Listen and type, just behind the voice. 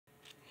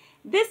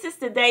This is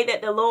the day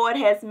that the Lord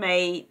has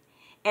made,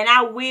 and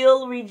I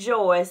will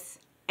rejoice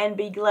and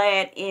be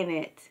glad in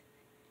it.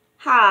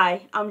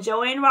 Hi, I'm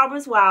Joanne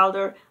Roberts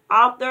Wilder,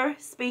 author,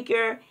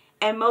 speaker,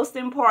 and most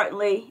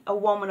importantly, a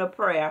woman of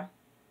prayer.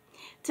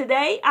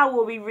 Today I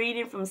will be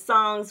reading from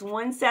Psalms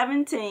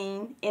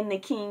 117 in the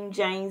King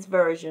James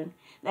Version.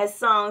 That's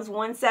Psalms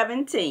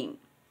 117.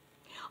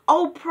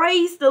 Oh,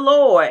 praise the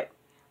Lord,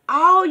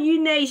 all you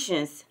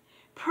nations.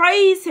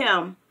 Praise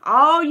him,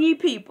 all ye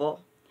people.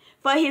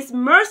 For his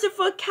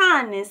merciful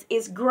kindness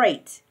is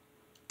great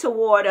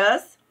toward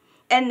us,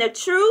 and the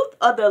truth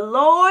of the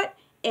Lord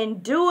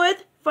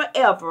endureth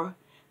forever.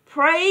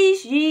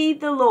 Praise ye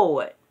the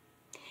Lord.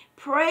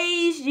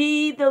 Praise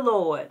ye the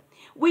Lord.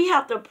 We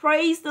have to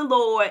praise the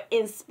Lord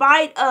in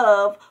spite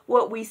of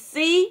what we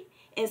see,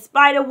 in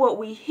spite of what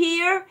we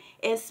hear,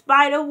 in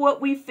spite of what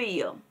we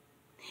feel.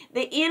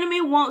 The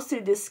enemy wants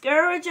to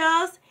discourage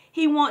us.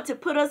 He wants to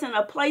put us in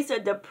a place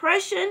of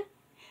depression.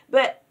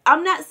 But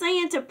I'm not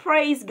saying to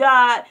praise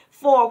God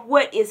for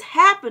what is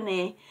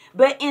happening,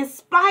 but in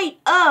spite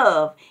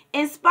of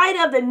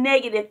the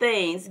negative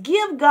things,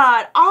 give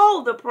God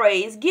all the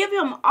praise, give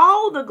him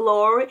all the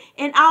glory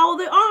and all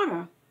the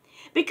honor.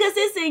 Because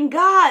it's in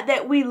God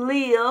that we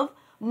live,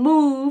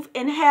 move,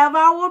 and have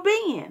our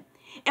being.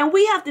 And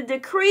we have to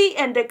decree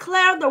and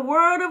declare the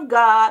word of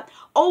God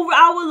over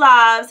our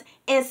lives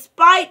in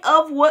spite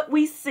of what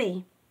we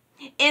see,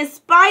 in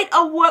spite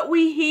of what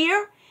we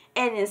hear,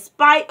 and in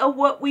spite of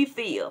what we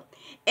feel.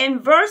 In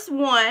verse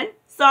 1,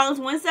 Psalms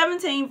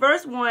 117,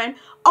 verse 1,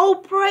 oh,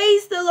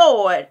 praise the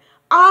Lord,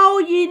 all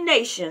ye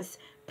nations.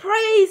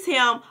 Praise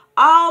him,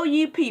 all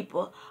ye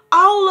people,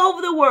 all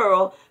over the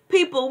world.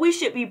 People, we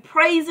should be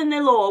praising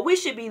the Lord. We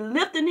should be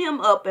lifting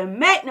him up and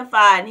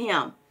magnifying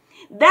him.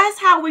 That's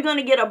how we're going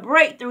to get a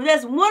breakthrough.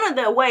 That's one of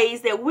the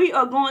ways that we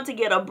are going to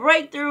get a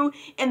breakthrough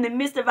in the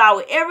midst of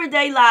our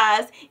everyday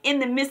lives, in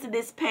the midst of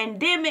this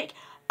pandemic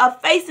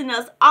facing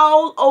us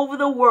all over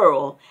the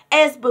world.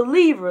 As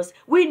believers,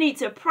 we need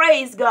to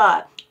praise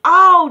God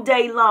all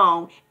day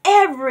long,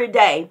 every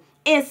day,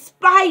 in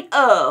spite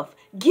of.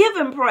 Give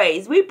him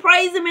praise. We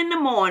praise him in the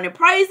morning,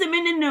 praise him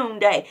in the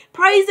noonday,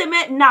 praise him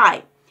at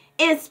night,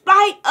 in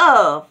spite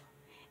of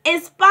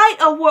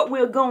what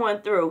we're going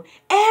through.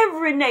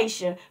 Every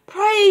nation,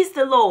 praise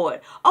the Lord.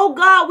 Oh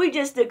God, we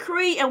just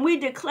decree and we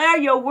declare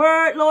your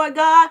word, Lord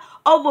God,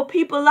 over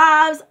people's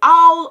lives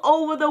all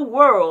over the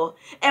world.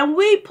 And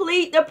we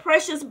plead the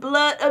precious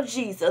blood of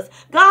Jesus.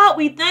 God,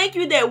 we thank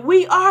you that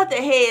we are the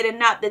head and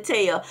not the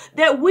tail,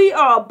 that we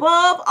are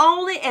above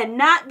only and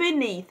not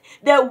beneath,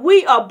 that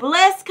we are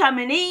blessed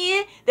coming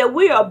in, that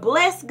we are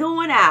blessed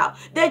going out,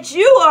 that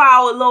you are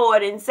our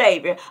Lord and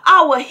Savior,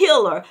 our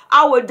healer,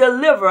 our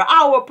deliverer,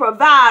 our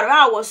provider,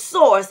 our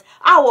source,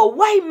 our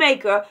way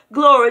maker.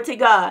 Glory to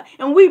God.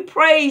 And we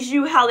praise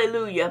you,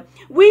 hallelujah.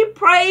 We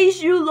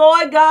praise you,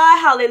 Lord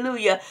God,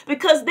 hallelujah,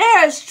 because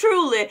there is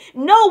truly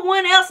no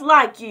one else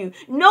like you.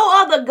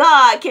 No other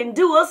God can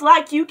do us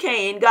like you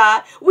can,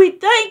 God. We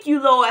thank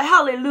you, Lord,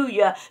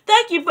 hallelujah.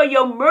 Thank you for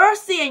your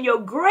mercy and your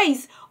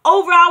grace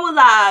over our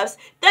lives.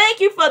 Thank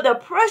you for the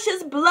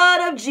precious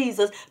blood of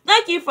Jesus.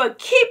 Thank you for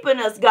keeping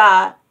us,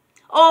 God.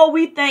 Oh,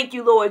 we thank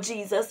you, Lord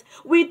Jesus.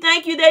 We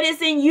thank you that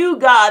it's in you,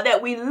 God,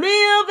 that we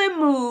live and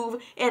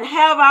move and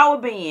have our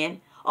being.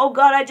 Oh,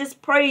 God, I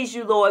just praise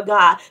you, Lord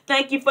God.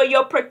 Thank you for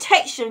your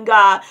protection,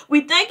 God.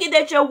 We thank you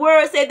that your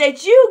word said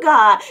that you,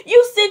 God,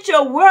 you sent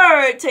your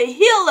word to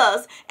heal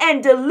us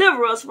and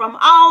deliver us from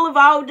all of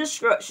our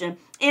destruction.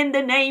 In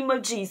the name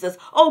of Jesus.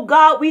 Oh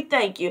God, we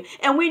thank you.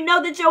 And we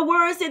know that your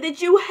word said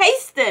that you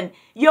hasten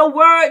your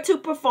word to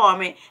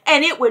perform it,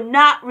 and it will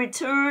not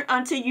return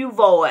unto you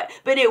void,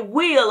 but it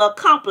will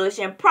accomplish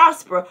and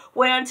prosper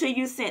whereunto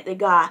you sent it,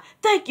 God.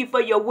 Thank you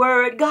for your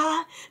word,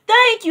 God.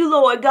 Thank you,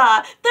 Lord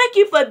God. Thank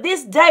you for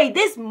this day,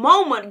 this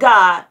moment,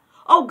 God.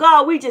 Oh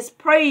God, we just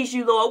praise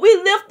you, Lord. We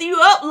lift you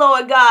up,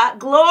 Lord God.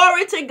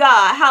 Glory to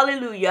God.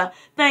 Hallelujah.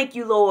 Thank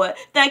you, Lord.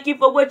 Thank you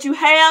for what you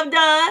have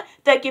done.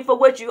 Thank you for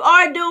what you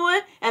are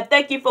doing. And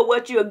thank you for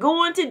what you're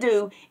going to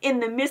do in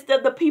the midst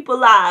of the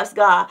people's lives,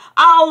 God.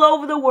 All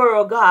over the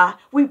world, God.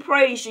 We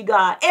praise you,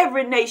 God.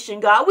 Every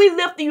nation, God. We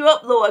lift you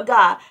up, Lord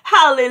God.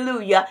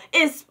 Hallelujah.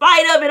 In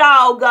spite of it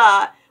all,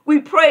 God, we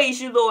praise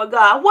you, Lord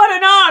God. What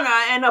an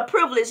honor and a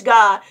privilege,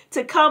 God,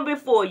 to come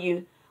before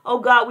you. Oh,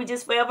 God, we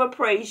just forever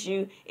praise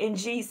you in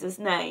Jesus'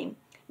 name.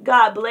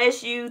 God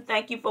bless you.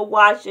 Thank you for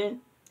watching,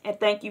 and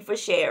thank you for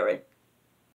sharing.